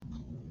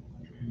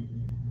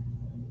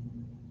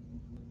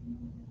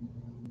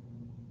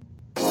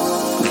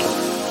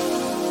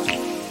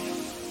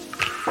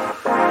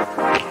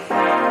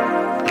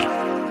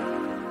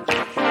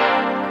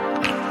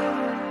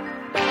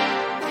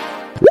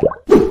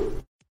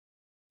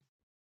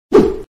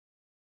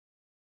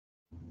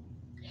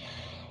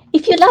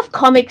If you love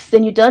comics,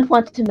 then you don't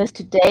want to miss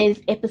today's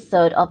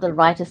episode of the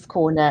Writer's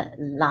Corner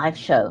live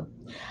show.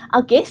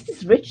 Our guest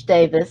is Rich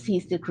Davis.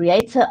 He's the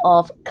creator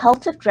of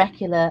Cult of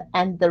Dracula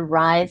and The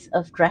Rise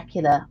of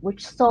Dracula,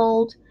 which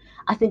sold,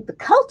 I think the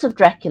Cult of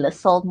Dracula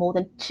sold more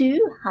than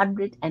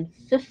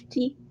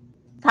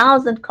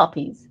 250,000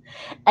 copies,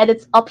 and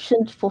it's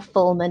optioned for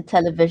film and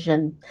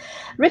television.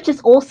 Rich is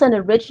also an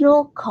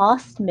original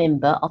cast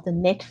member of the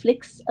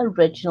Netflix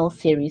original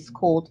series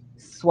called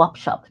Swap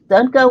Shop.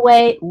 Don't go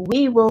away,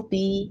 we will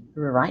be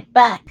right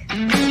back.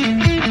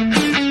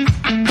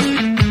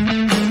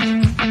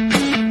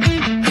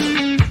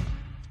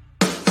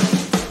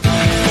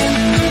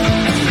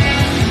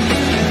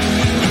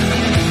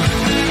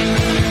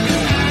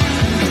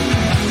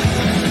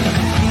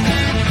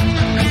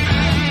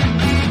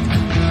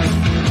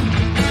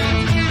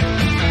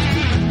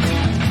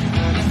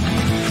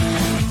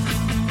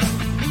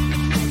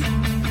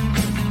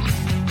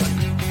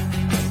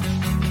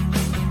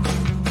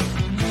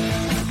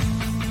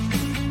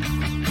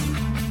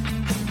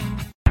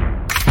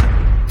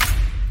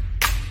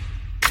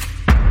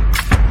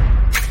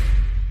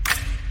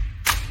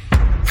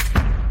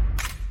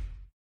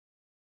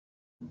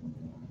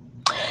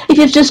 If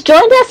you've just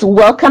joined us,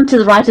 welcome to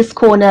the Writer's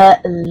Corner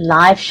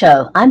live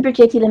show. I'm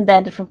Brigitte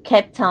Limbander from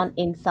Cape Town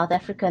in South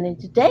Africa, and in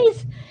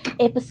today's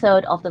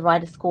episode of the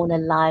Writer's Corner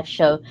live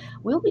show,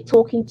 we'll be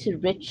talking to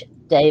Rich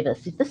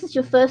Davis. If this is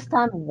your first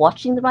time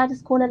watching the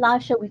Writer's Corner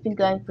live show, we've been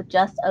going for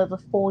just over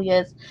 4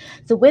 years.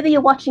 So whether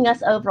you're watching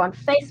us over on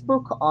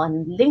Facebook,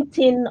 on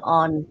LinkedIn,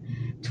 on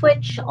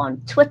Twitch,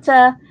 on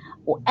Twitter,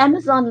 or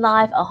Amazon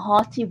Live, a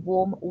hearty,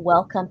 warm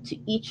welcome to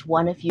each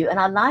one of you. And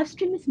our live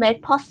stream is made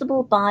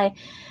possible by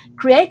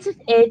Creative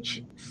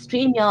Edge,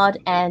 StreamYard,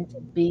 and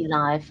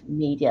BeLive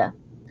Media.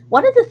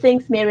 One of the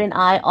things Mary and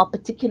I are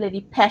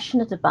particularly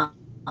passionate about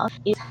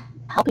is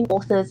helping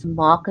authors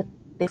market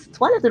this. It's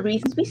one of the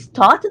reasons we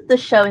started the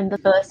show in the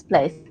first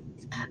place.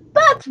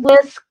 But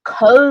with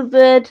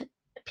COVID,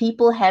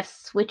 people have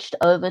switched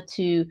over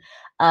to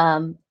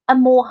a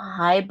more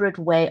hybrid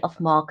way of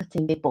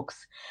marketing their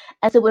books.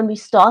 And so when we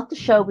start the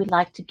show, we'd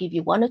like to give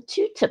you 1 or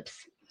 2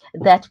 tips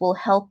that will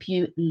help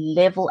you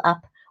level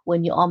up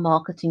when you are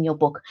marketing your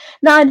book.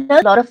 Now, I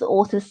know a lot of the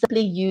authors simply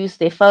use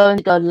their phone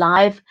to go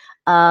live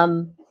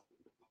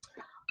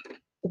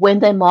when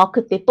they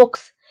market their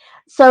books.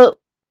 So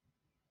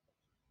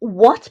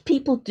what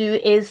people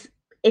do is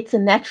it's a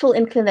natural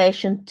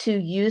inclination to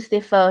use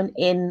their phone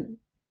in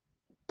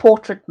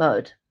portrait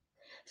mode.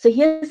 So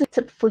here's a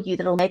tip for you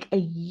that'll make a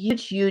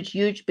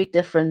huge big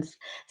difference.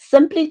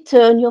 Simply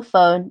turn your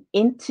phone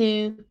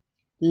into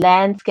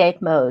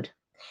landscape mode,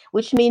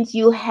 which means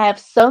you have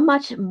so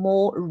much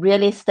more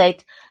real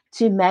estate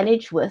to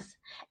manage with.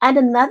 And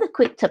another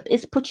quick tip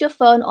is put your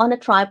phone on a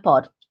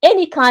tripod,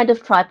 any kind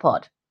of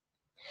tripod,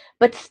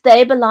 but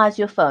stabilize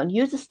your phone.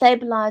 Use a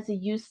stabilizer,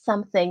 use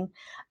something,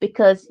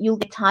 because you'll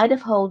get tired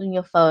of holding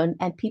your phone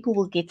and people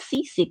will get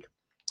seasick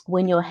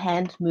when your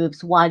hand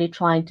moves while you're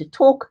trying to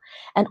talk.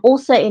 And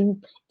also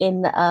in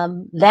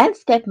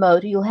landscape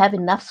mode, you'll have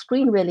enough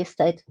screen real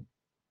estate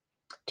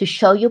to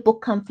show your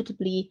book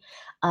comfortably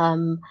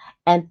and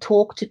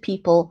talk to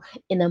people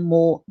in a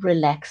more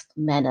relaxed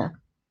manner.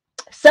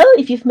 So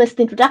if you've missed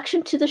the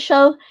introduction to the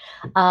show,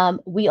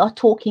 we are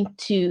talking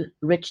to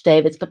Rich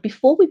Davis. But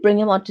before we bring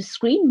him onto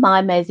screen, my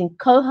amazing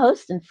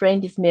co-host and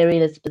friend is Mary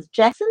Elizabeth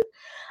Jackson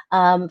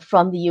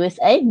from the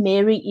USA.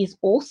 Mary is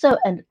also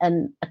an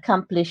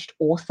accomplished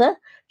author,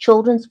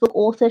 children's book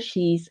author.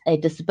 She's a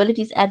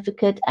disabilities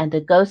advocate and a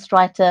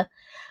ghostwriter.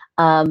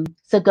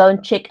 So go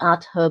and check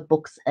out her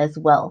books as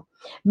well.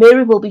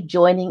 Mary will be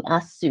joining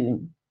us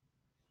soon.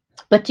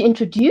 But to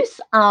introduce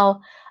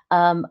our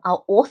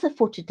author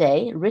for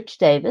today, Rich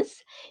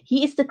Davis,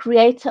 he is the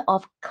creator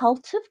of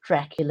Cult of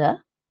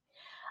Dracula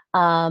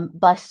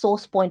by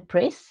Source Point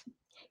Press.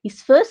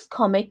 His first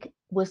comic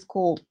was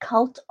called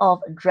Cult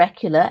of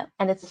Dracula,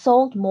 and it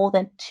sold more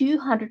than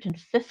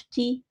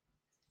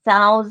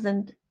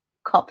 250,000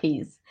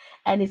 copies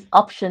and is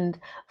optioned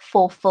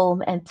for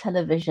film and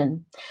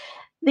television.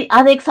 The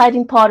other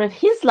exciting part of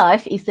his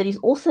life is that he's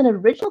also an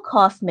original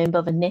cast member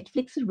of a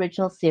Netflix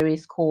original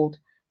series called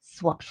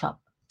Swap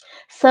Shop.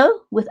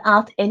 So,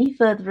 without any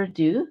further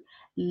ado,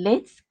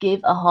 let's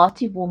give a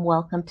hearty warm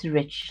welcome to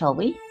Rich, shall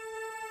we?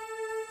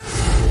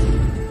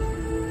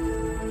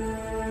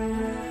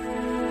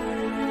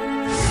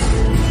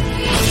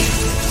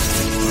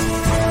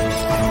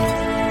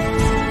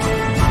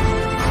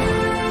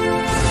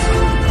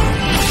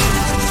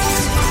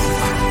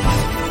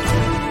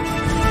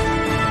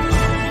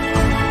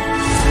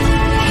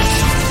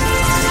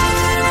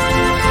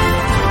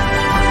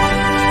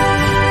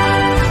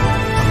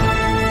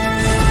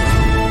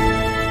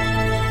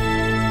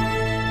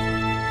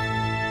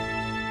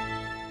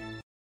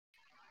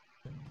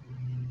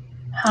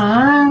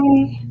 Hi.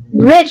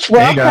 Rich,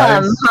 welcome. Hey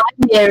guys. Hi,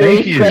 Mary.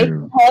 Thank you. Great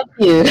to have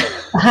you.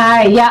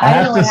 Hi. Yeah, I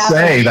have to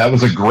say that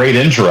was a great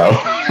intro.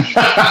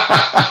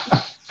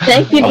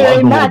 Thank you I very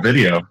love the much. little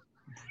video.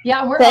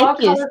 Yeah,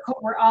 Thank you.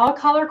 we're all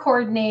color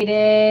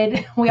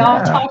coordinated. We all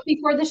Yeah. talk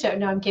before the show.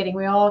 No, I'm kidding.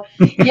 We all,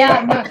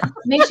 yeah, no,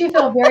 makes you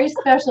feel very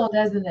special,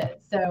 doesn't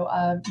it? So,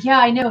 yeah,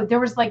 I know there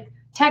was like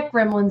tech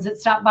gremlins that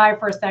stopped by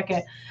for a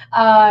second,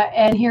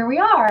 and here we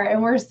are,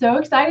 and we're so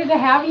excited to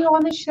have you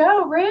on the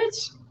show,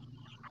 Rich.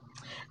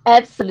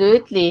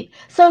 Absolutely.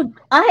 So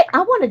I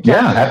want to jump Yeah,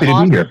 in and happy to be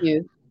ask here.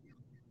 you,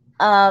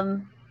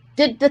 um,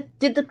 did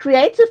the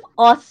creative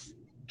arts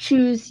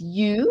choose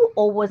you,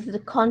 or was it a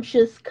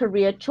conscious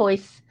career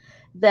choice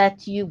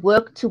that you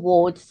worked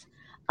towards?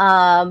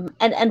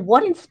 And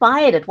what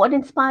inspired it? What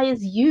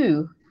inspires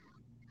you?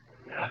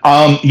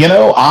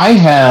 I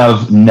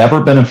have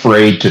never been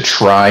afraid to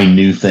try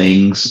new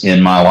things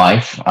in my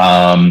life.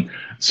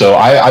 So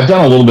I've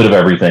done a little bit of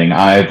everything.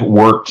 I've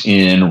worked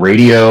in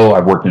radio,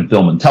 I've worked in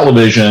film and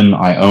television,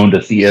 I owned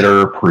a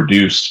theater,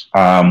 produced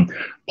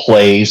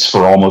plays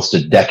for almost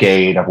a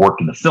decade. I've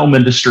worked in the film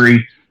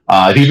industry.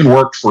 I've even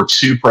worked for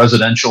 2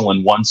 presidential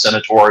and 1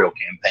 senatorial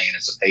campaign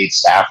as a paid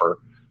staffer.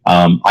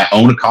 I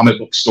own a comic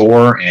book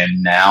store,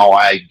 and now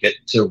I get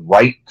to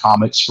write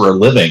comics for a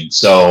living.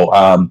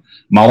 So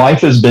my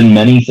life has been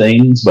many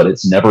things, but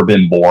it's never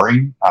been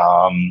boring.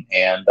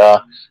 And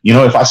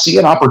if I see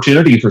an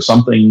opportunity for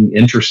something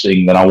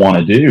interesting that I want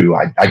to do,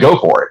 I go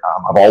for it.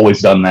 I've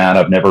always done that.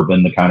 I've never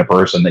been the kind of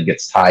person that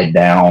gets tied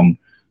down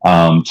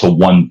to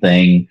one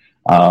thing.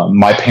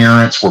 My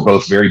parents were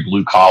both very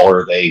blue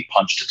collar. They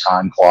punched a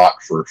time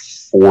clock for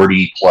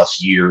 40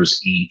 plus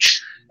years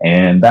each.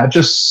 And that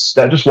just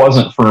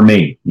wasn't for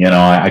me.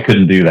 I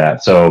couldn't do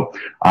that. So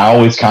I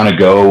always kind of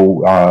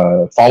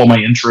go follow my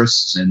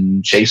interests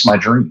and chase my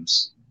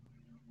dreams.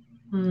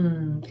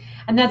 Hmm.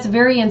 And that's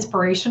very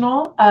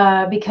inspirational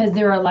because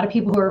there are a lot of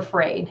people who are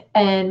afraid,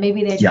 and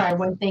maybe they Yeah. try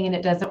one thing and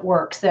it doesn't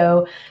work.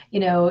 So,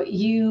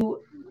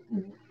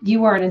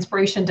 you are an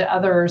inspiration to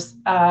others,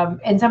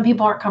 and some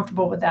people aren't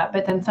comfortable with that.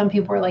 But then some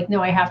people are like,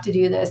 "No, I have to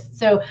do this."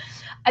 So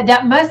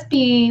that must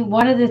be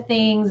one of the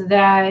things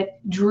that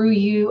drew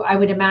you, I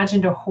would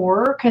imagine, to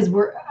horror, because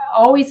we're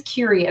always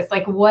curious,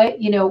 like what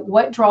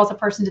draws a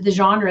person to the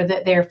genre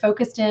that they're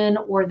focused in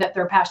or that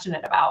they're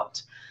passionate about.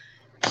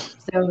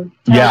 So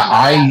tell Yeah, us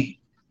about that.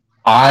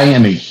 I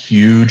am a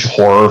huge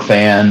horror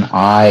fan.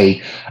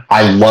 I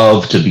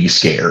love to be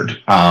scared.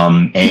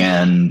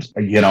 And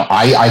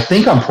I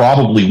think I'm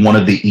probably one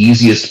of the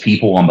easiest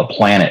people on the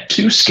planet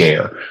to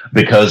scare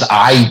because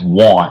I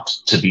want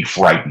to be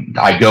frightened.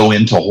 I go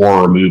into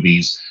horror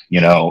movies,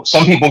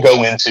 some people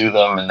go into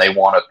them and they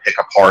want to pick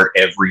apart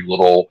every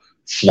little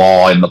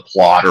flaw in the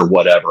plot or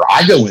whatever.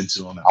 I go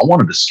into them and I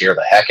want them to scare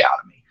the heck out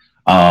of me.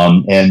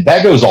 And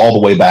that goes all the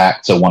way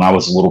back to when I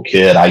was a little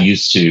kid. I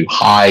used to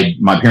hide.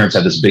 My parents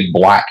had this big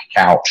black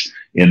couch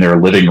in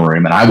their living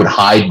room, and I would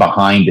hide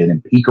behind it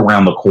and peek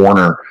around the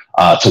corner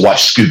to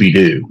watch Scooby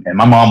Doo. And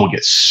my mom would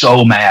get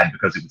so mad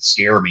because it would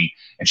scare me.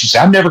 And she'd say,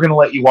 "I'm never going to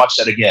let you watch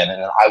that again."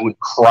 And I would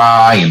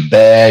cry and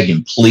beg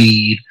and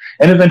plead.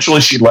 And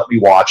eventually she'd let me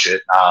watch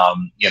it.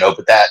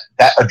 But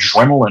that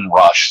adrenaline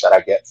rush that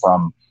I get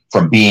from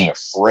being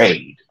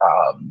afraid,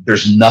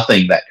 there's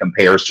nothing that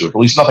compares to it, or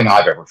at least nothing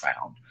I've ever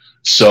found.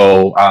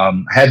 So I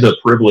had the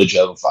privilege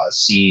of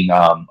seeing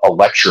a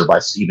lecture by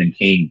Stephen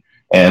King.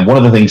 And one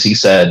of the things he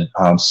said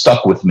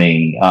stuck with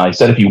me. He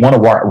said, if you want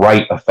to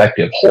write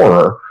effective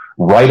horror,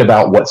 write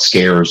about what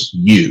scares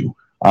you.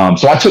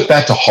 So I took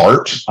that to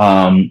heart.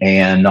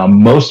 And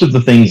most of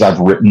the things I've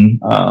written,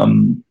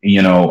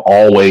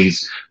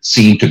 always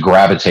seem to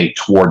gravitate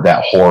toward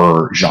that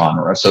horror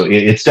genre. So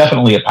it's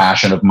definitely a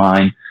passion of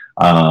mine.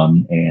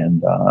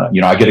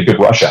 I get a good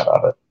rush out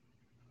of it.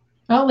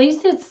 Well, at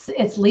least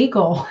it's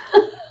legal.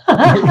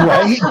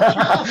 Right?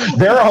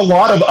 There are a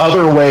lot of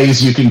other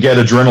ways you can get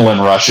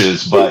adrenaline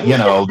rushes, but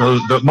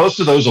most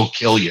of those will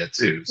kill you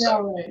too. Yeah,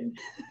 So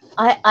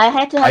right. I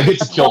had to I have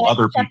get a to kill quiet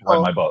other people in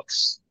chuckle. my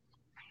books.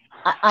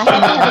 I had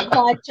to have a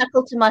quiet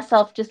chuckle to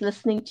myself just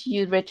listening to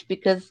you, Rich,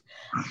 because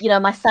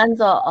my sons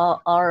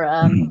are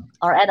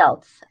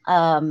adults,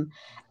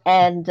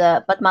 and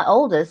but my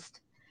oldest,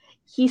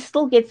 he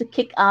still gets a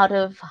kick out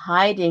of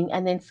hiding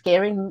and then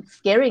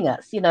scaring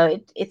us.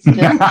 It's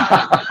just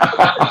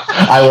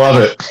I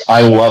love it.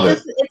 I love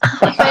it. it's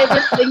his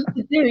favorite thing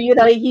to do.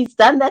 He's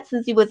done that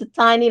since he was a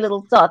tiny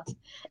little tot,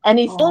 and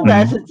he still Oh,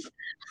 does Mhm. it.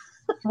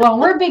 well,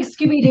 we're big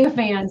Scooby Doo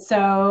fans,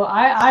 so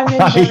I'm in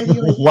I there with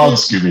you. love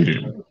Scooby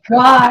Doo.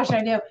 Gosh,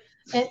 I know.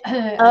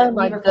 Oh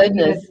my Weaver Fleming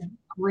goodness! does a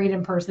great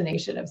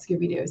impersonation of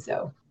Scooby Doo.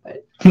 So,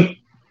 but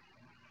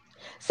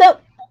So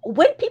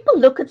when people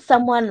look at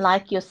someone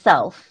like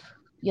yourself,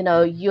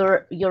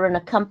 you're an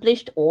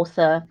accomplished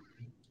author,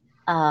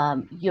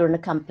 you're an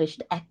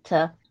accomplished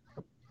actor.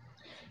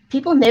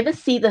 People never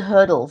see the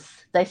hurdles.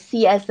 They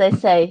see, as they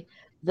say,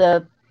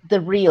 the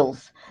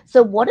reels.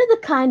 So what are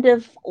the kind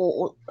of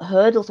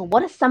hurdles, or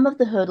what are some of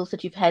the hurdles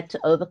that you've had to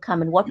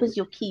overcome, and what was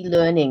your key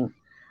learning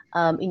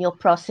in your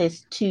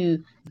process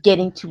to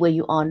getting to where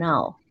you are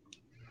now?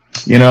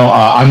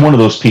 I'm one of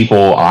those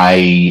people.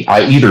 I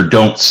either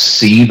don't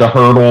see the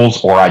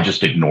hurdles or I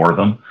just ignore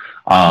them.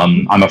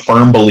 I'm a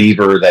firm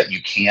believer that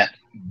you can't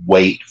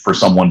wait for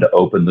someone to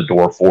open the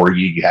door for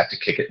you. You have to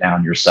kick it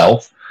down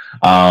yourself.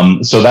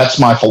 So that's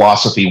my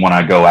philosophy when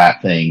I go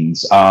at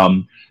things.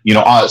 Some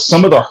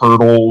of the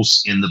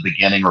hurdles in the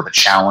beginning or the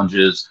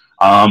challenges,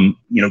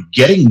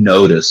 getting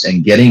noticed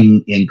and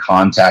getting in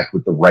contact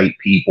with the right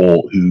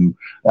people who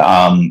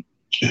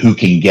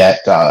can get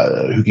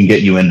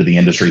you into the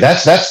industry.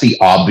 That's the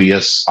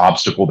obvious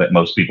obstacle that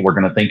most people are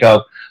going to think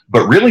of.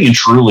 But really and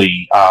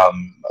truly,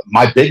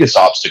 my biggest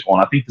obstacle,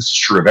 and I think this is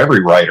true of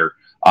every writer,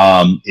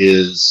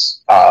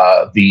 is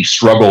the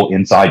struggle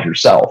inside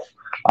yourself.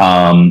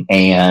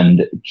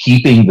 And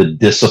keeping the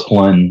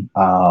discipline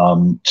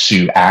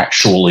to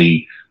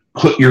actually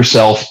put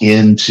yourself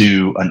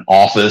into an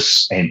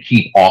office and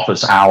keep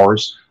office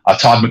hours.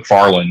 Todd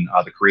McFarlane,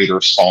 the creator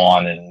of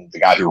Spawn and the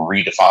guy who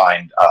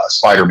redefined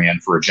Spider-Man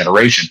for a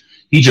generation,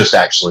 he just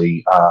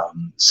actually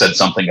said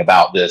something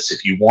about this.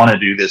 If you want to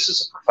do this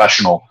as a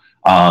professional,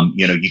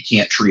 you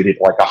can't treat it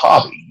like a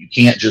hobby. You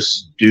can't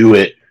just do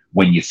it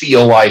when you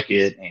feel like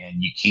it,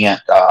 and you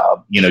can't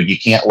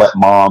let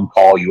mom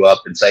call you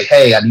up and say,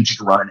 hey, I need you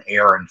to run an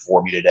errand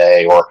for me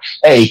today, or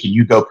hey, can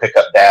you go pick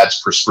up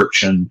dad's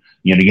prescription?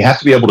 You have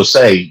to be able to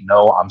say,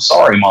 no, I'm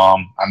sorry,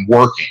 mom, I'm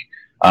working.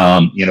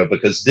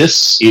 Because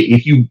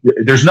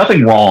there's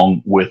nothing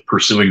wrong with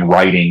pursuing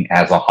writing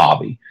as a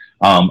hobby.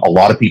 A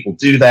lot of people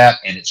do that,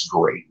 and it's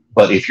great.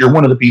 But if you're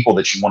one of the people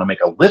that you want to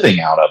make a living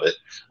out of it,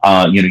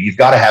 you've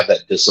got to have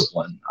that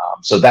discipline.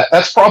 So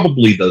that's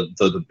probably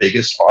the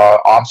biggest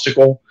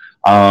obstacle.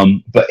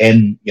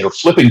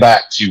 Flipping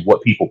back to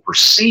what people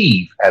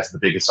perceive as the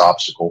biggest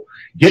obstacle,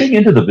 getting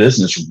into the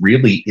business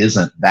really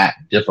isn't that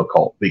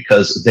difficult,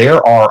 because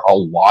there are a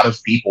lot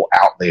of people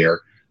out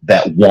there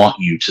that want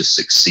you to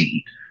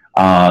succeed.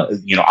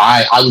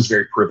 I was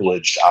very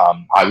privileged.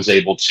 I was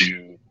able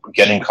to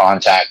get in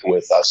contact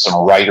with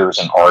some writers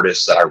and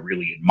artists that I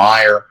really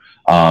admire,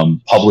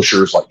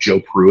 publishers like Joe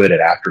Pruitt at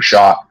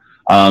Aftershock.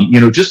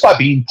 Just by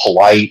being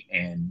polite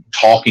and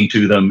talking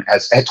to them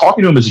as a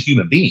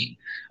human being,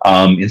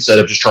 instead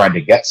of just trying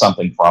to get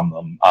something from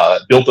them,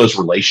 built those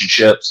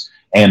relationships,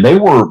 and they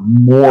were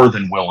more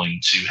than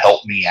willing to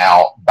help me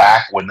out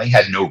back when they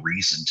had no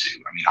reason to.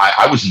 I mean,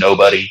 I was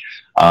nobody.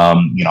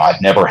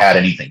 I'd never had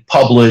anything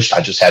published.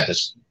 I just had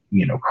this,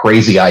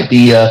 crazy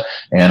idea,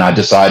 and I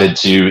decided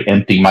to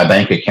empty my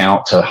bank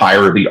account to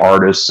hire the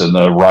artists and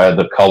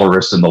the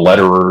colorists and the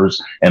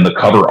letterers and the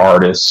cover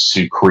artists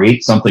to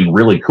create something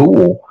really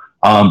cool,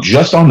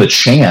 just on the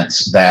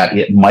chance that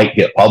it might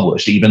get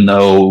published, even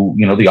though,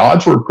 the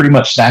odds were pretty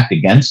much stacked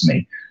against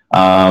me.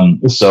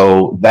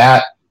 So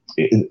that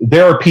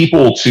there are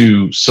people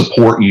to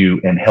support you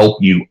and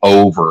help you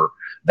over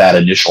that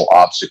initial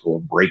obstacle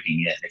of breaking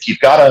in. If you've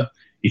got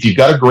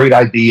a great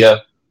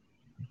idea,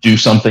 do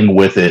something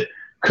with it,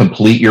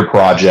 complete your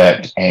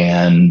project,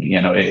 and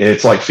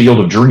it's like Field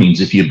of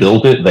Dreams. If you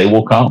build it, they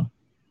will come.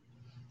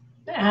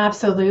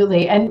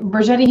 Absolutely. And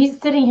Borgetti, he's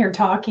sitting here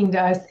talking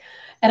to us,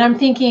 and I'm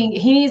thinking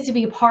he needs to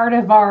be part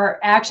of our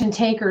Action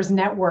Takers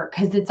network,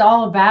 because it's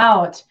all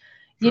about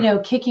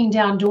kicking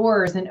down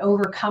doors and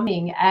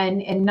overcoming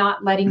and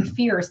not letting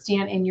fear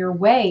stand in your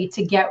way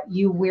to get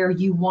you where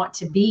you want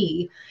to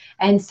be.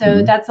 And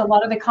so that's a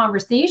lot of the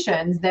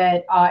conversations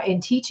that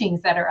and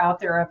teachings that are out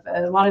there of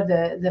a lot of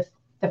the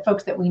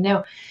folks that we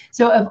know.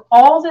 So of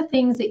all the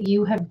things that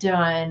you have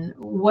done,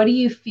 what do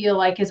you feel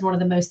like is one of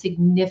the most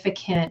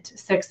significant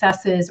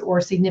successes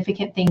or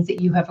significant things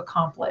that you have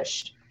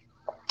accomplished?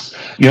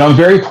 I'm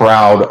very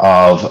proud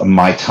of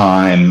my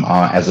time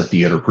as a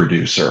theater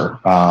producer.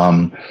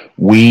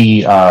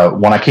 When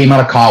I came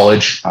out of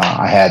college,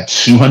 I had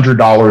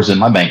 $200 in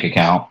my bank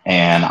account,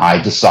 and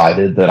I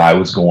decided that I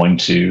was going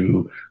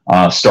to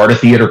start a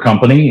theater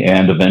company,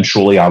 and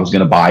eventually I was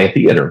going to buy a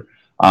theater.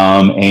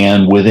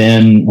 And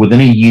within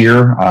a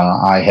year,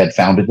 I had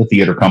founded the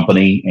theater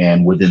company,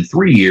 and within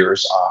 3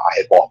 years, I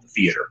had bought the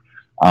theater.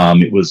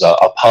 It was a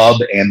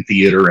pub and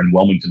theater in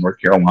Wilmington, North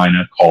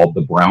Carolina, called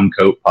the Brown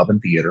Coat Pub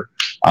and Theater.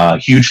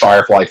 Huge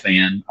Firefly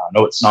fan. I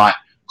know it's not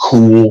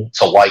cool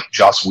to like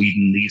Joss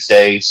Whedon these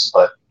days,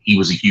 but he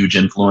was a huge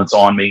influence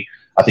on me.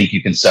 I think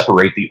you can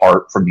separate the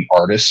art from the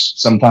artist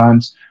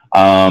sometimes.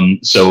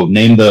 So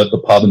named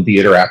the pub and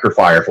theater after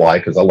Firefly,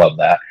 because I love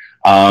that.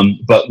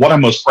 But what I'm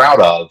most proud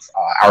of,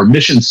 our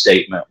mission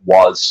statement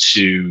was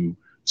to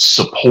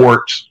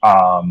support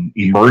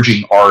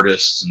emerging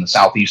artists in the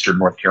southeastern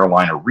North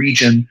Carolina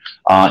region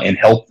and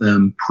help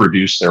them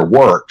produce their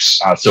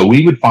works. So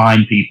we would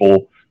find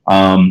people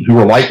who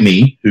were like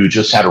me, who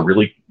just had a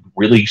really,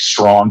 really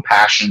strong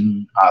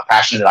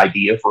passionate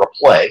idea for a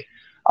play.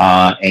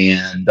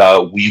 And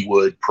we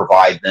would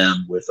provide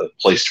them with a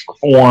place to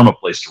perform, a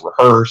place to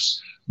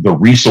rehearse, the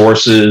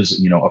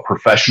resources, a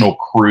professional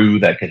crew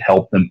that could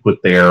help them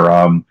put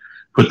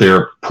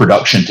their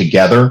production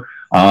together.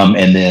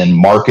 And then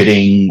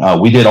marketing,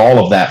 we did all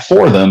of that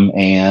for them.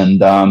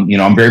 And,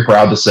 I'm very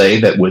proud to say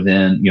that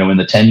within, in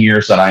the 10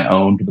 years that I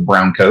owned the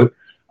Brown Coat,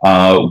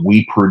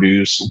 we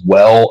produced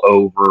well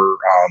over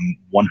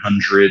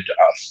 100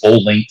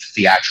 full-length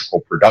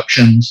theatrical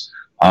productions.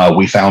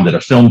 We founded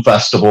a film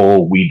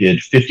festival. We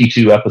did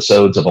 52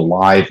 episodes of a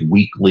live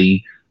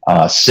weekly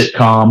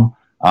sitcom.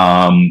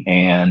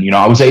 And,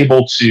 I was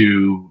able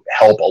to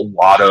help a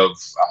lot of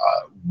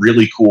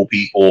really cool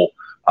people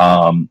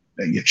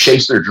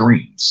chase their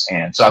dreams.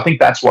 And so I think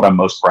that's what I'm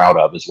most proud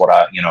of, is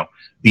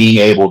being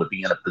able to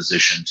be in a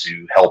position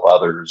to help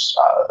others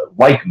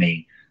like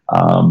me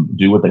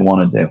do what they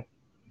want to do.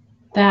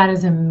 That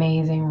is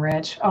amazing,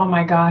 Rich. Oh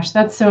my gosh,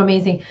 that's so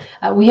amazing.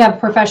 We have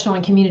professional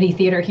and community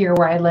theater here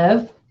where I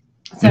live.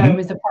 So I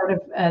was a part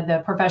of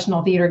the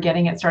professional theater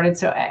getting it started.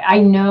 So I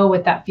know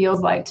what that feels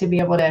like to be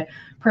able to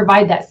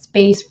provide that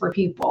space for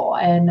people.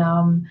 And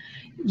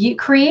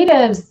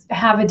creatives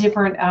have a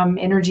different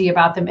energy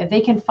about them. If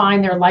they can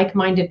find their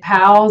like-minded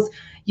pals,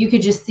 you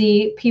could just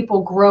see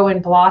people grow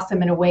and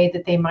blossom in a way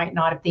that they might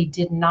not if they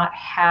did not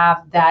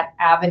have that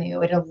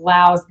avenue. It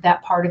allows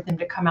that part of them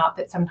to come out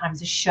that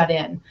sometimes is shut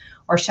in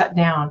or shut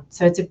down.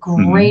 So it's a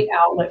great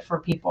outlet for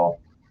people.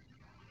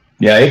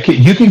 Yeah,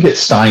 you can get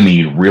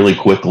stymied really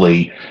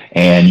quickly,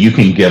 and you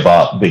can give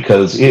up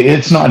because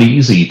it's not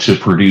easy to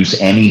produce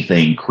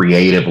anything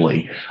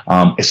creatively,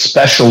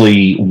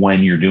 especially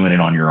when you're doing it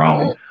on your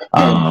own.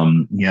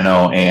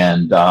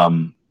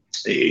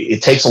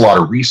 It takes a lot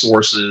of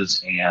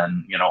resources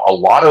and, a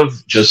lot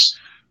of just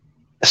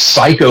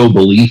psycho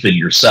belief in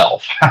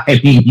yourself. I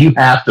mean, you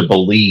have to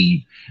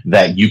believe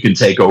that you can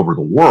take over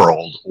the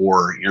world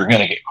or you're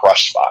going to get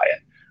crushed by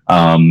it.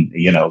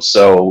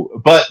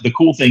 But the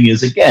cool thing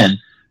is, again,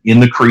 in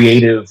the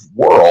creative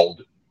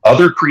world,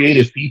 other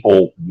creative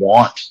people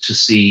want to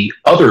see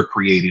other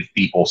creative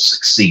people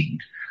succeed.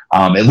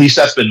 At least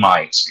that's been my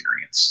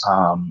experience.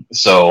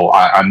 So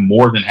I'm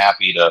more than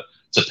happy to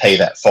pay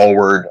that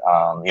forward.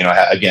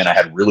 Again, I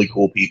had really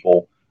cool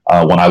people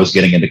when I was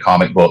getting into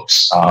comic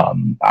books.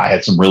 I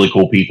had some really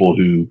cool people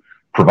who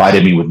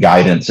provided me with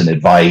guidance and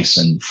advice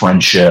and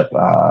friendship,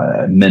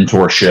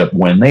 mentorship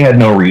when they had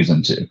no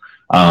reason to.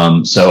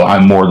 So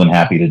I'm more than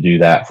happy to do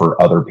that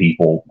for other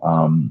people.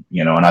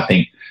 And I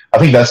think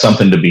that's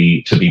something to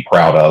be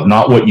proud of,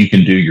 not what you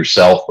can do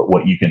yourself, but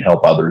what you can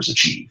help others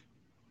achieve.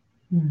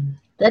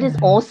 That is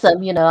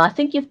awesome. I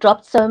think you've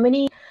dropped so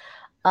many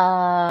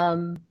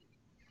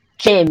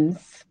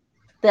gems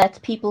that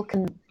people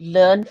can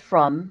learn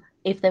from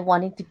if they're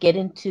wanting to get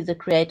into the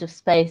creative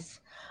space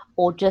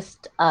or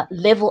just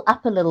level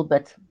up a little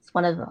bit. It's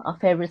one of our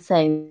favorite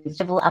sayings,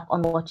 level up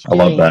on what you're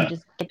doing. Love that.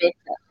 Just get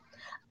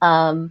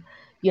better.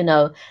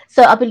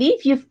 So I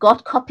believe you've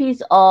got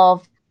copies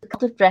of The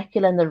Cult of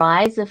Dracula and The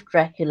Rise of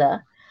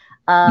Dracula.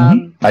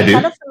 I do.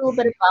 Tell us a little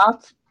bit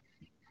about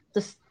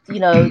this,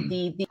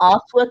 the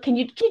artwork. Can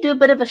you do a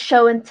bit of a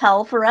show and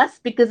tell for us?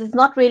 Because it's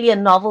not really a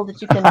novel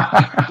that you can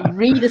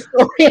read a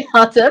story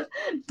out of.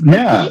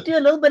 Yeah. Can you do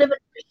a little bit of a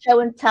show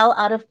and tell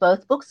out of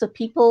both books so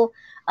people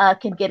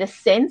can get a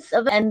sense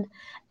of it? And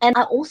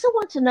I also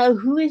want to know,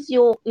 who is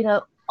your,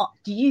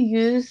 do you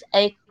use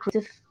a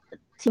creative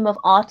team of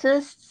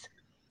artists?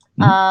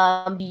 Do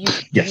you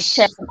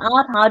check them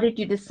out? How did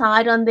you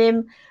decide on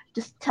them?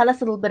 Just tell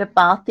us a little bit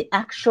about the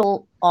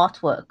actual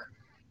artwork.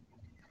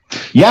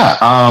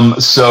 Yeah.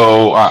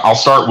 So I'll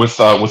start with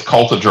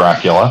Cult of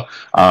Dracula.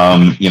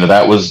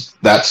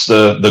 That's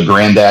the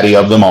granddaddy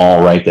of them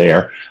all right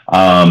there.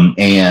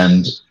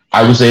 And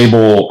I was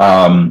able,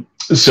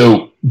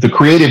 so the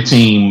creative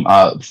team,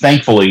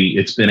 thankfully,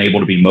 it's been able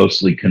to be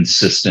mostly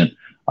consistent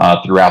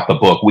throughout the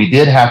book. We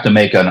did have to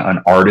make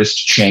an artist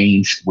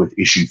change with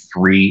issue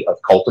 3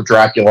 of Cult of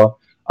Dracula.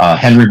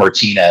 Henry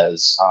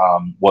Martinez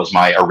was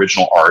my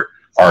original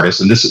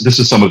artist, and this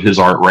is some of his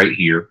art right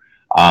here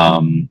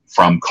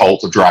from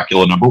Cult of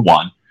Dracula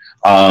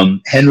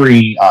 #1.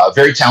 Henry,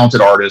 very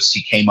talented artist.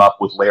 He came up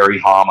with Larry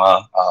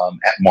Hama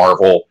at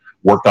Marvel,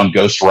 worked on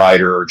Ghost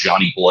Rider,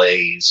 Johnny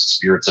Blaze,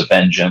 Spirits of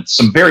Vengeance,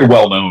 some very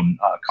well-known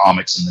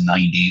comics in the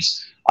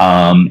 90s.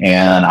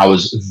 And I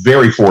was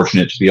very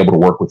fortunate to be able to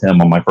work with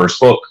him on my first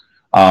book.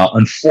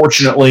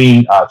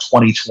 Unfortunately,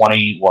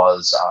 2020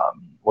 was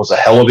a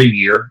hell of a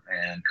year,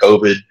 and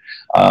COVID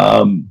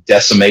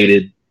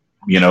decimated,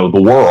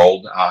 the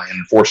world. And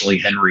unfortunately,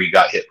 Henry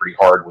got hit pretty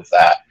hard with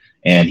that,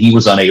 and he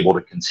was unable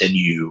to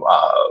continue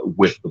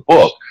with the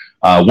book.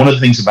 One of the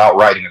things about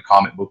writing a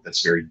comic book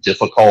that's very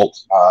difficult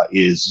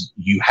is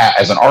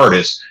as an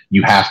artist,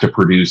 you have to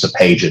produce a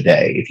page a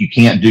day. If you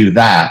can't do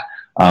that,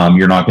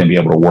 you're not going to be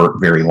able to work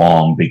very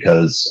long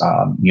because,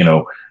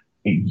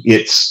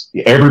 it's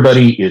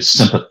everybody is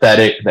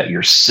sympathetic that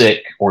you're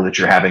sick or that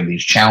you're having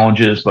these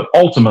challenges, but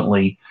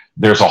ultimately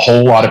there's a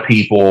whole lot of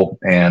people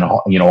and, a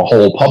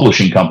whole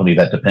publishing company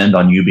that depend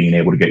on you being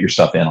able to get your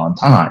stuff in on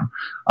time.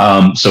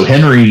 So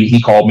Henry,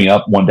 he called me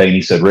up one day and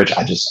he said, Rich,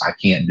 I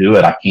can't do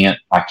it. I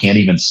can't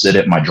even sit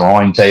at my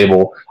drawing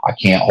table. I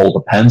can't hold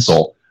a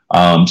pencil.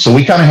 So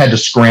we kind of had to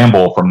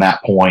scramble from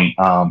that point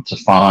to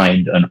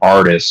find an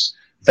artist.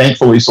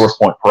 Thankfully,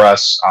 SourcePoint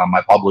Press,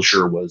 my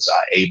publisher, was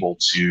able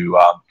to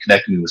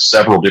connect me with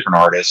several different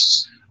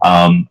artists.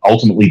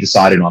 Ultimately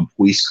decided on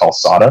Puis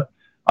Calzada,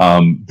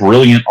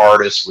 brilliant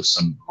artist with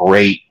some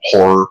great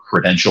horror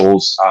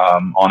credentials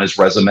on his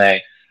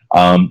resume.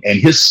 And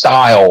his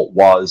style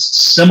was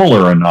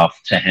similar enough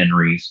to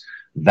Henry's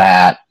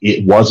that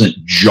it wasn't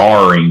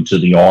jarring to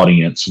the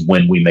audience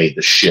when we made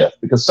the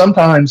shift. Because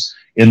sometimes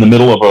in the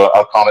middle of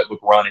a comic book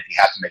run, if you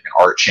have to make an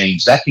art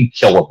change, that can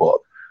kill a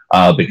book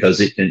because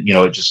it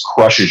just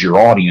crushes your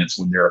audience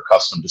when they're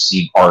accustomed to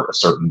seeing art a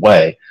certain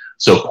way.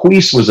 So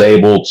Puys was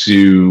able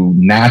to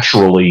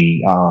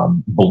naturally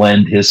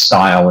blend his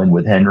style in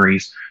with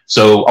Henry's.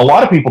 So a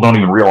lot of people don't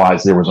even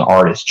realize there was an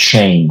artist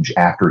change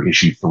after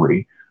issue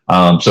 3.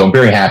 So I'm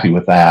very happy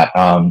with that.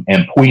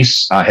 And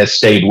Puys has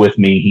stayed with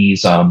me.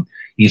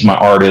 He's my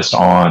artist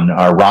on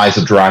Rise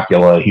of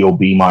Dracula. He'll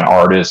be my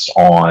artist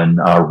on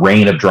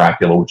Reign of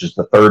Dracula, which is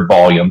the 3rd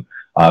volume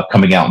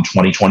coming out in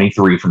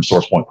 2023 from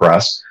SourcePoint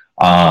Press.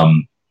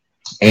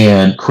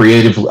 And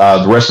creative,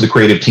 the rest of the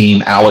creative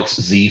team, Alex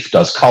Zeef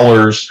does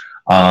colors,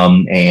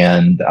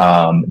 and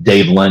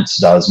Dave Lentz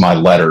does my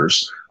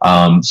letters.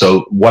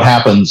 So what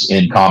happens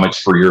in comics,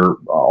 for your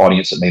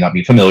audience that may not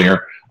be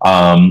familiar,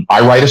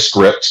 I write a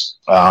script,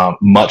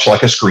 much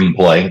like a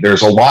screenplay.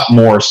 There's a lot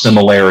more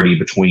similarity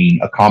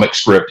between a comic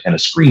script and a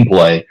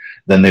screenplay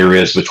than there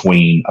is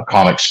between a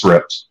comic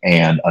script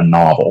and a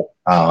novel.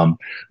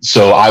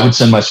 So I would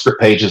send my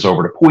script pages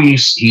over to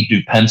Puys. He'd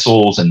do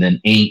pencils and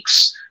then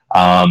inks.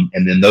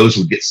 And then those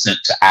would get sent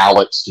to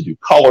Alex to do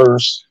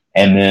colors.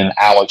 And then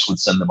Alex would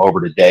send them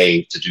over to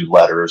Dave to do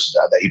letters.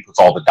 That he puts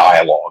all the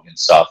dialogue and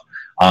stuff.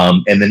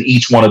 And then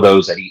each one of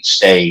those at each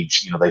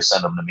stage, they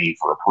send them to me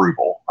for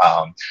approval.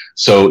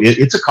 So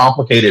it's a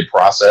complicated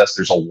process.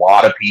 There's a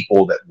lot of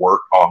people that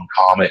work on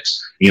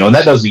comics, and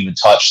that doesn't even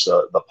touch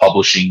the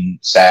publishing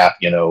staff,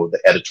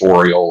 the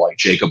editorial, like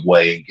Jacob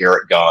Way and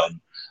Garrett Gunn,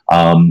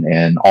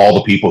 and all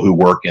the people who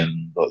work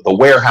in the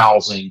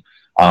warehousing,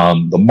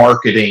 the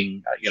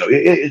marketing.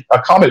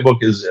 A comic book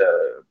is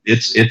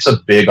it's a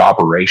big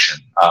operation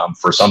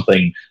for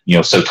something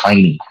so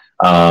tiny.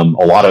 A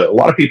lot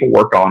of people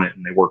work on it,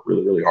 and they work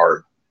really, really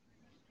hard.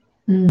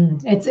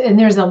 And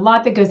there's a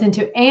lot that goes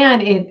into,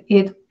 and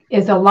it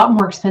is a lot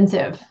more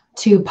expensive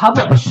to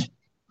publish.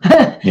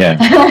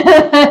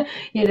 Yeah.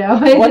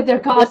 Their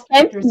cost.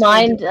 What came to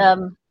mind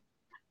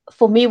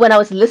for me when I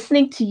was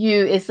listening to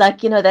you is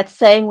like, that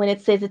saying when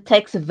it says it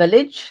takes a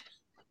village.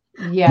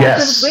 Yeah.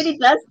 Because it really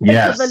does take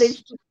a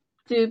village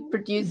to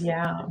produce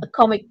a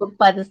comic book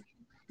by this,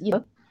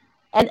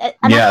 And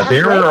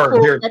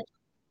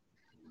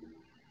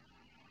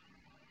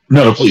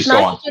No, please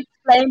go on. To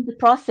explain the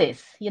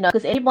process,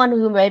 because anyone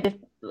who may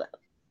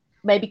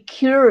be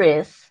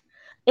curious,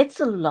 it's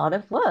a lot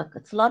of work.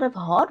 It's a lot of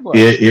hard work.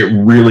 It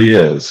really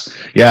is.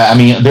 Yeah, I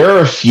mean, there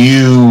are a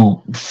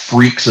few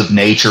freaks of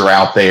nature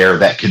out there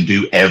that can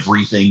do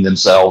everything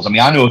themselves. I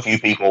mean, I know a few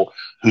people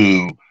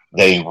who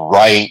they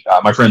write.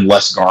 My friend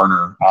Les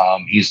Garner,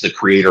 he's the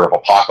creator of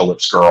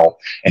Apocalypse Girl,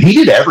 and he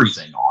did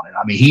everything on it.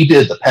 I mean, he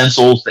did the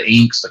pencils, the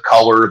inks, the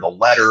color, the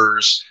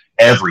letters,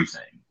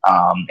 everything.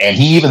 And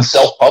he even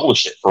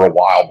self-published it for a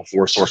while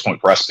before SourcePoint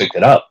Press picked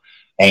it up.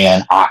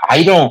 And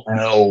I don't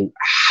know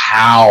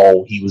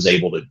how he was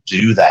able to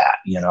do that,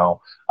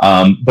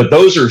 but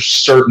those are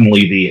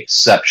certainly the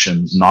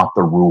exceptions, not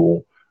the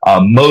rule.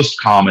 Most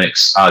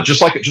comics,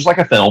 just like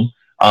a film,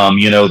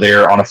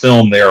 there on a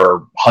film, there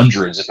are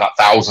hundreds, if not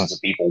thousands of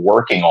people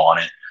working on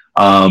it.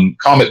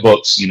 Comic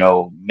books,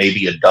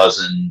 maybe a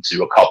dozen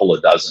to a couple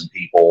of dozen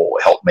people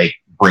help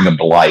bring them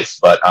to life.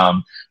 But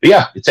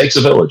yeah, it takes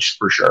a village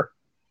for sure.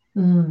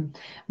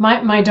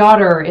 My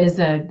daughter is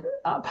a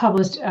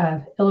published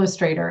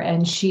illustrator,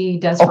 and she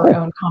does her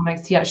own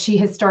comics. Yeah, she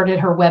has started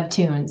her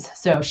webtoons,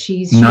 so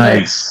she's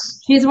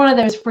nice. She's one of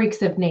those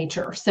freaks of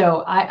nature.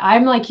 So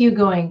I'm like you,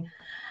 going,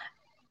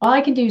 well, I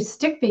can do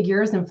stick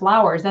figures and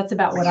flowers. That's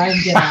about what I'm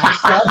good at.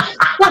 So.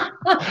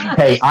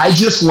 Hey, I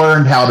just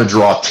learned how to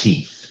draw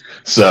teeth.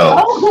 So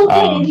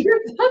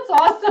that's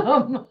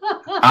awesome.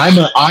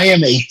 I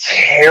am a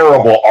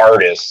terrible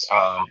artist.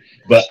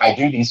 But I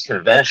do these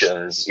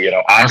conventions,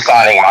 I'm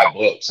signing my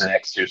books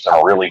next to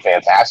some really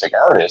fantastic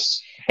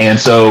artists. And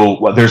so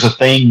there's a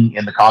thing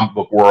in the comic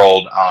book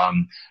world.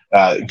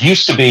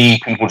 Used to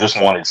be people just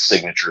wanted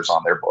signatures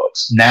on their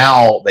books.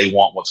 Now they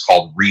want what's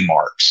called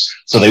remarks.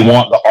 So they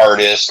want the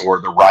artist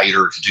or the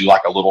writer to do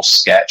like a little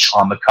sketch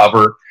on the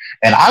cover.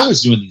 And I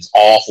was doing these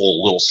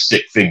awful little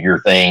stick figure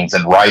things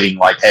and writing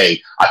like,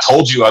 hey, I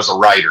told you I was a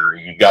writer.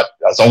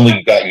 It's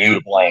only got you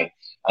to blame.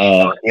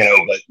 But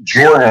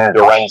Jordan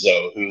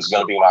Dorenzo, who's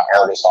going to be my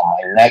artist on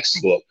my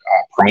next book,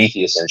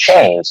 Prometheus in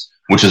Chains,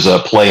 which is a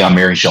play on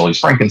Mary Shelley's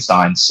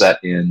Frankenstein set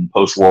in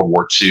post-World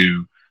War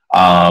II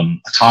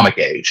atomic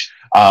age.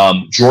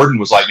 Jordan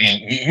was like, man,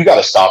 you got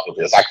to stop with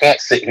this. I can't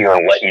sit here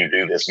and let you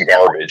do this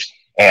garbage.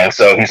 And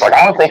so he's like,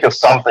 I want to think of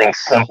something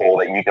simple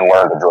that you can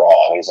learn to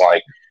draw. And he's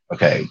like,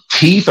 okay,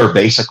 teeth are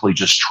basically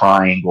just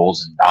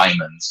triangles and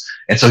diamonds.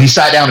 And so he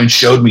sat down and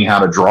showed me how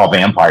to draw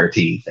vampire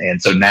teeth. And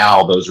so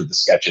now those are the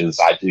sketches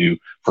I do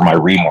for my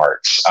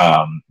remarks.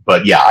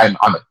 But yeah,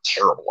 I'm a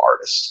terrible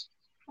artist.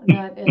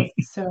 That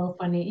is so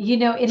funny.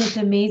 It is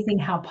amazing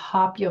how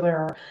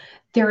popular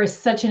there is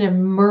such an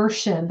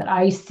immersion that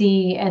I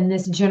see in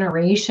this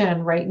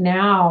generation right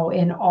now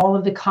in all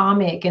of the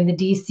comic and the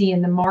DC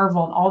and the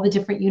Marvel and all the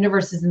different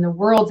universes and the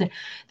worlds and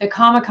the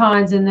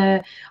Comic-Cons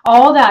and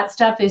all that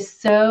stuff is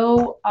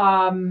so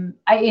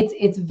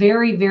it's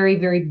very, very,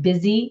 very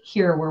busy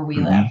here where we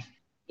live.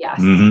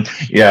 Yes.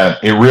 Yeah,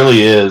 it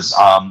really is.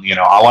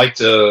 I like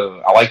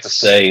to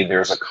say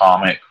there's a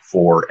comic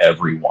for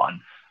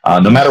everyone.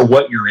 No matter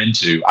what you're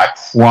into, I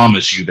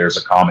promise you there's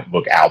a comic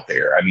book out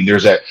there. I mean,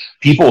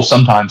 people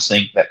sometimes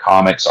think that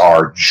comics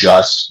are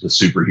just the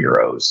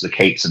superheroes, the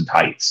capes and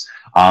tights.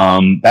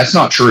 That's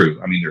not true.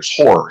 I mean, there's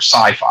horror,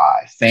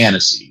 sci-fi,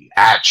 fantasy,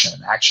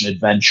 action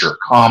adventure,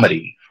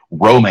 comedy,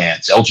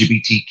 romance,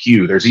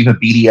 LGBTQ. There's even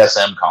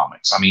BDSM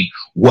comics. I mean,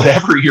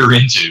 whatever you're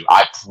into,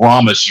 I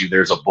promise you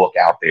there's a book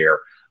out there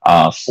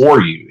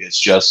for you. It's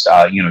just,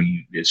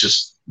 it's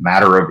just a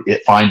matter of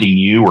it finding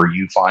you or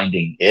you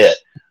finding it.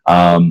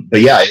 But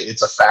yeah,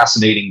 it's a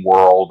fascinating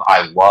world.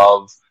 I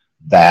love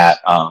that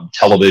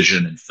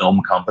television and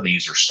film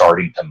companies are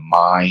starting to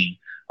mine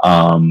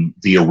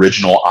the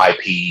original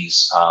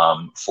IPs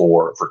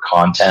for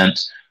content.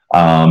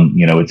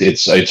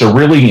 It's a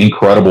really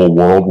incredible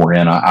world we're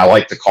in. I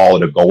like to call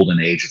it a golden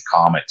age of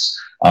comics.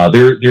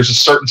 There's a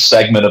certain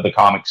segment of the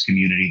comics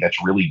community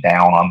that's really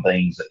down on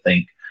things, that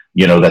think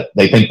that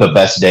they think the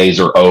best days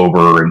are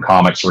over and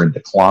comics are in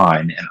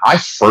decline, and I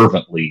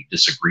fervently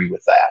disagree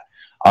with that.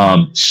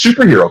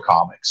 Superhero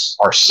comics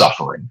are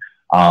suffering.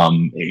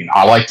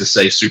 I like to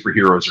say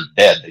superheroes are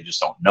dead. They just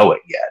don't know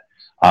it yet.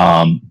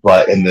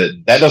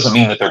 That doesn't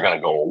mean that they're going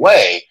to go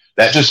away.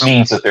 That just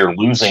means that they're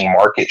losing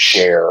market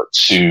share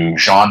to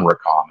genre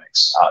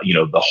comics,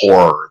 the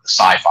horror, the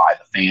sci-fi,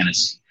 the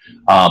fantasy.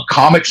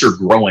 Comics are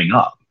growing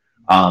up.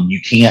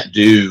 You can't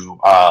do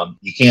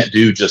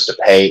just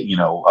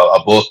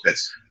a book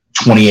that's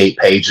 28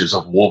 pages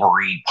of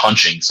Wolverine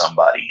punching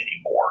somebody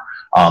anymore.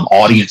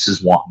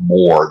 Audiences want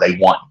more. They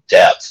want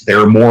depth. There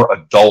are more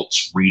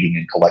adults reading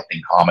and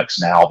collecting comics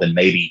now than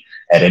maybe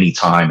at any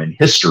time in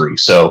history.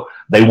 So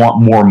they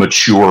want more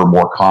mature,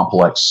 more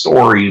complex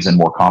stories and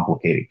more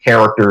complicated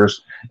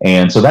characters.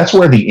 And so that's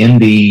where the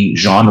indie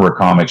genre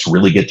comics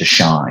really get to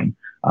shine.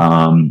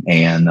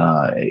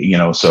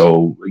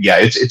 So yeah,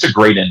 it's a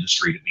great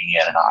industry to be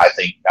in. And I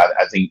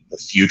think the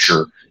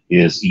future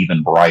is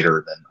even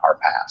brighter than our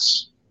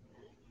past.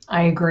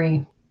 I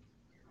agree.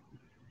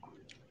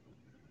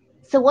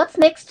 So what's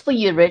next for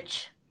you,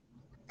 Rich?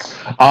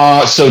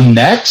 So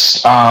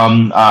next,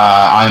 lost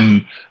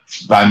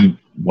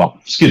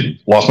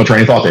my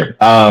train of thought there.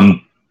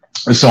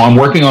 So I'm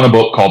working on a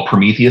book called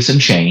Prometheus in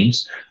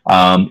Chains.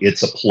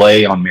 It's a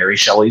play on Mary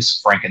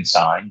Shelley's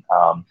Frankenstein.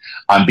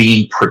 I'm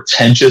being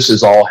pretentious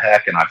as all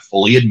heck, and I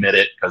fully admit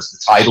it, because the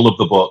title of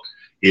the book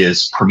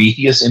is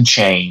Prometheus in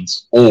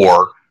Chains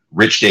or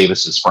Rich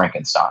Davis's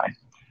Frankenstein.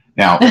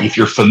 Now, if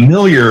you're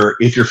familiar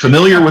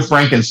with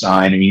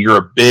Frankenstein and you're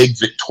a big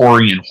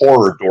Victorian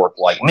horror dork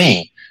like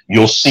me,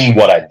 you'll see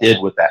what I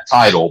did with that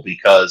title,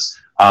 because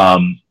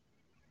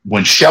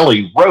when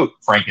Shelley wrote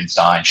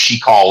Frankenstein, she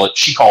called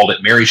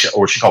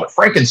it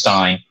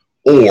Frankenstein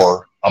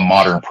or a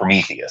modern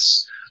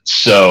Prometheus.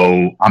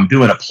 So I'm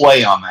doing a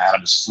play on that. I'm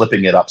just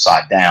flipping it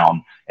upside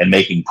down and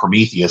making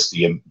Prometheus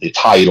the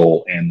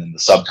title, and then the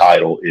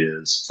subtitle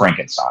is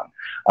Frankenstein.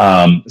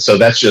 So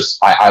that's just,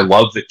 I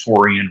love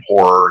Victorian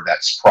horror.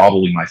 That's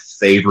probably my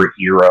favorite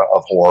era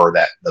of horror,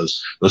 that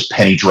those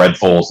Penny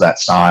Dreadfuls, that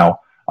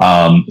style.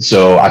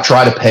 So I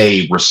try to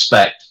pay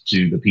respect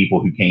to the people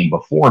who came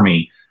before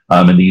me,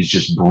 and these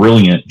just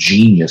brilliant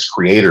genius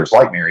creators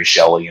like Mary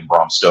Shelley and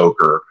Bram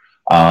Stoker,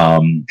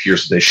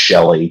 Pierce Bysshe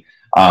Shelley.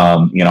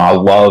 I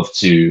love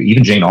to,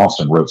 even Jane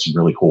Austen wrote some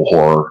really cool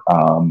horror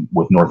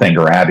with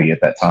Northanger Abbey at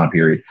that time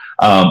period.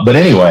 But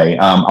anyway,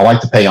 I like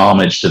to pay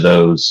homage to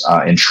those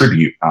and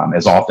tribute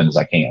as often as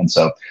I can.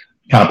 So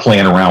kind of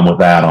playing around with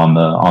that on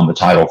the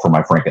title for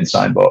my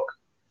Frankenstein book.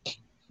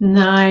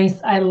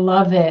 Nice. I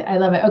love it.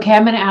 Okay,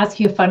 I'm going to ask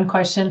you a fun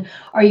question.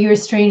 Are you a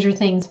Stranger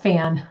Things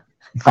fan?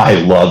 I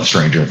love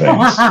Stranger Things.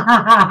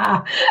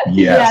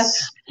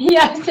 Yes.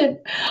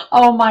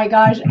 Oh my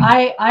gosh.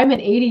 I'm an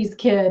 80s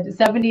kid,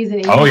 70s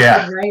and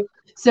 80s kid, right?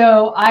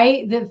 So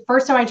the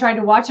first time I tried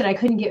to watch it, I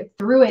couldn't get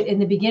through it in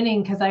the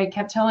beginning because I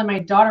kept telling my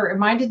daughter, it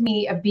reminded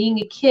me of being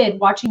a kid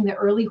watching the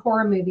early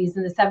horror movies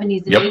in the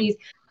 70s and 80s.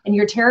 And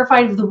you're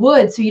terrified of the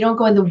woods, so you don't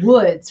go in the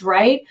woods,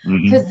 right?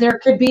 Because there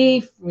could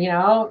be,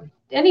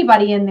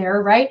 anybody in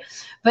there, right?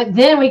 But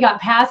then we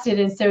got past it,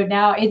 and so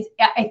now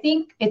I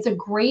think it's a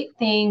great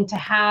thing to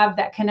have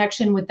that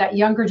connection with that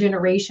younger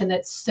generation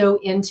that's so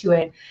into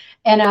it.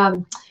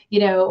 And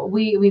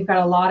we've got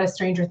a lot of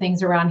Stranger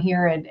Things around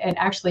here, and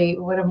actually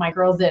one of my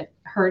girls at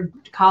her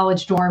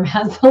college dorm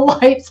has the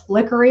lights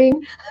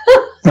flickering.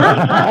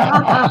 I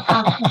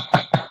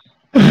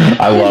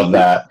love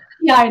that.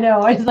 Yeah, I know.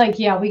 I was like,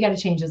 yeah, we got to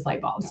change his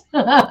light bulbs.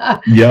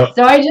 Yep.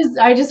 So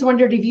I just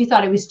wondered if you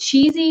thought it was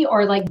cheesy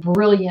or like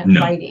brilliant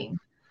lighting.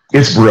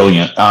 It's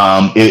brilliant.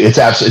 It's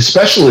absolutely,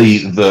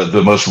 especially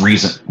the most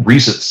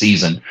recent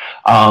season.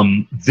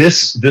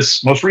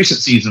 This most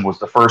recent season was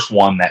the first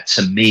one that,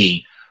 to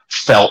me,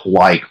 felt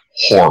like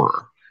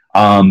horror.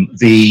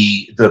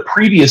 The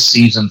previous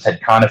seasons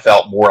had kind of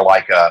felt more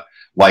like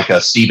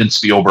a Steven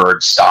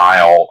Spielberg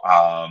style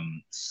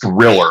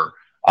thriller,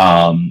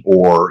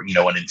 or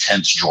an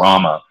intense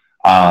drama.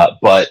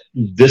 But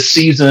this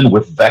season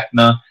with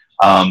Vecna,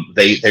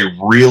 they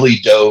really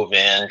dove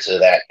into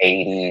that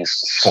 80s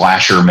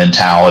slasher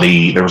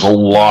mentality. There was a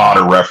lot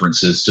of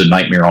references to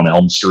Nightmare on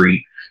Elm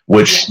Street,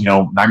 which,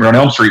 Nightmare on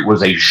Elm Street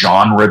was a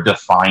genre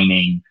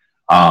defining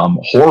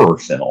horror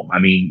film. I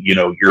mean,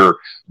 you're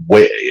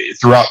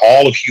throughout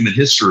all of human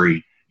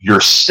history,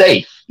 you're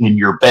safe in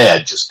your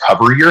bed. Just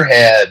cover your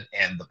head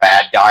and the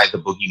bad guy, the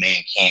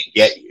boogeyman, can't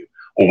get you.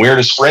 Well, where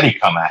does Freddy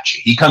come at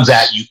you? He comes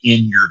at you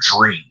in your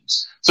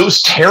dreams. So it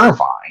was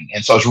terrifying.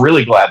 And so I was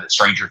really glad that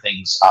Stranger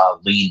Things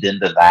leaned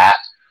into that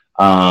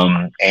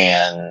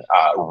and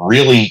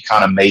really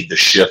kind of made the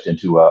shift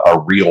into a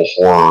real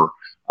horror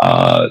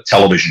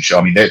television show.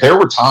 I mean, there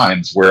were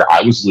times where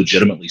I was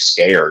legitimately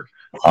scared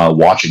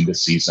watching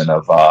this season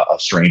of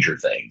Stranger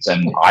Things.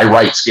 And I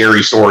write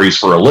scary stories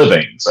for a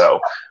living. So,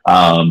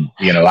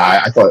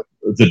 I thought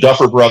the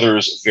Duffer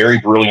Brothers, very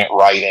brilliant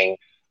writing.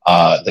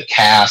 The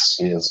cast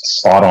is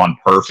spot on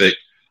perfect.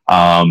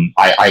 I'm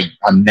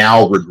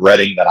now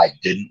regretting that I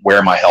didn't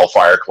wear my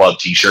Hellfire Club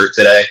t-shirt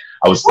today.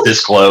 I was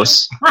this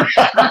close.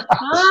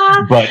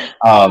 But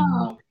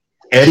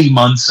Eddie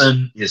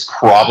Munson is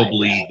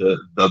probably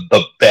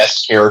the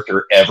best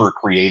character ever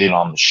created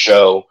on the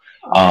show.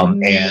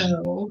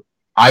 And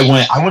I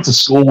went to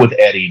school with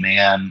Eddie,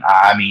 man.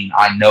 I mean,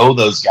 I know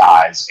those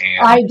guys.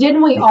 And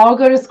didn't we all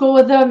go to school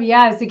with them?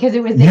 Yes, because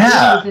it was the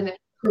 80s and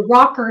the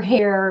rocker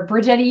hair.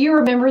 Bridgetti, you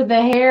remember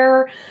the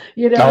hair,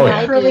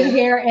 curly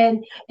hair,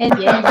 and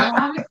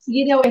rock,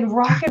 and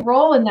rock and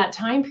roll in that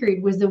time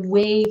period was the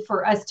way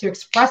for us to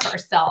express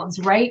ourselves,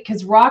 right?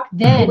 Because rock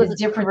then was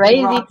different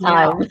than rock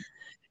now.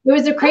 It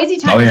was a crazy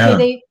time. So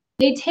they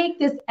take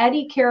this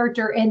Eddie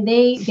character and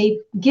they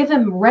give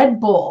him Red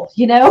Bull,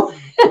 I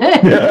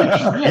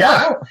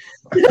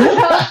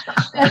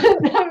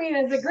mean,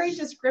 it's a great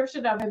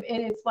description of him,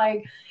 and it's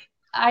like,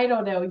 I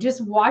don't know, just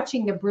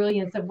watching the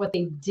brilliance of what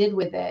they did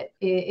with it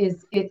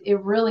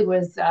really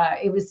was,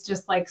 it was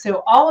just like,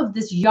 so all of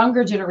this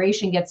younger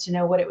generation gets to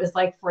know what it was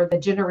like for the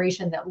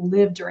generation that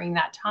lived during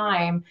that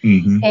time,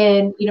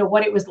 and,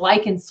 what it was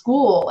like in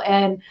school.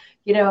 And,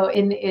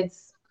 and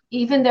it's,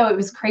 even though it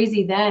was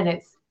crazy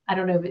then, I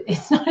don't know,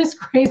 it's not as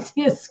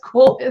crazy as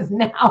school is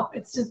now.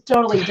 It's just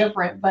totally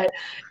different. But,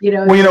 we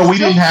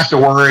didn't have to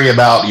worry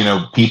about,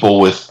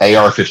 people with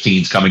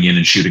AR-15s coming in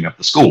and shooting up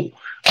the school.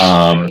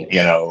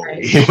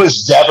 It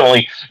was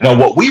definitely,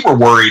 what we were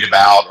worried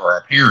about, or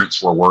our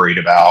parents were worried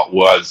about,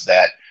 was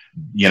that,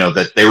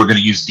 that they were going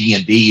to use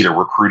D&D to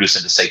recruit us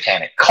into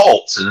satanic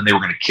cults, and then they were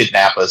going to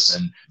kidnap us.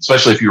 And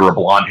especially if you were a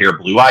blonde-haired,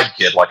 blue-eyed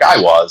kid like I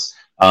was,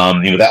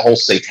 that whole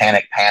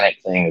satanic panic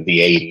thing of the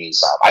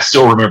 80s. I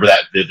still remember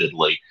that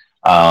vividly.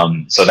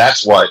 So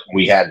that's what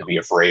we had to be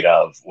afraid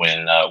of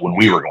when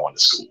we were going to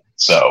school.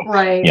 So,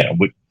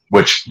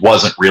 which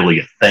wasn't really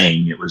a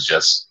thing. It was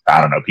just,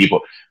 I don't know,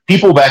 people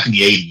back in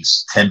the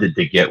 80s tended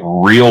to get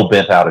real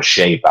bent out of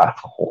shape out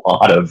of a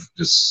lot of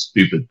just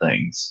stupid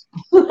things.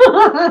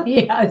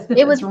 Yes,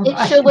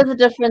 it sure was a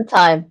different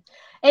time.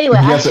 Anyway,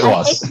 yes, it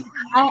was.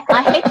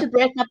 I hate to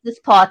break up this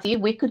party.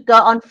 We could go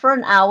on for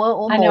an hour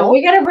or more. I know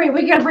we gotta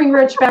bring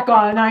Rich back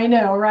on. I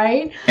know,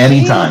 right?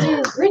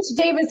 Anytime. Rich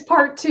Davis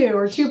Part 2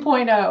 or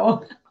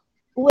 2.0.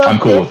 Well, I'm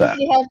cool with that.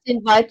 We have to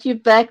invite you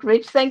back,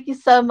 Rich. Thank you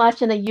so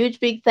much, and a huge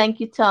big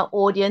thank you to our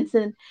audience.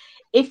 And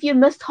if you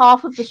missed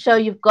half of the show,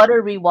 you've got to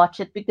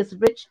rewatch it, because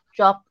Rich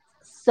dropped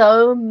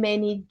so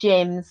many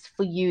gems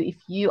for you. If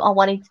you are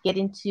wanting to get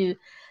into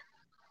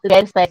the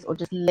game space or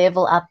just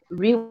level up,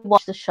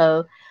 rewatch the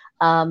show.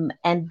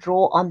 And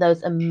draw on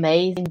those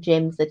amazing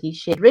gems that he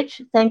shared.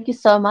 Rich, thank you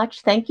so much.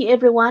 Thank you,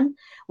 everyone.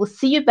 We'll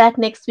see you back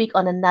next week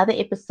on another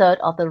episode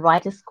of the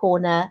Writer's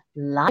Corner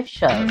live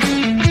show.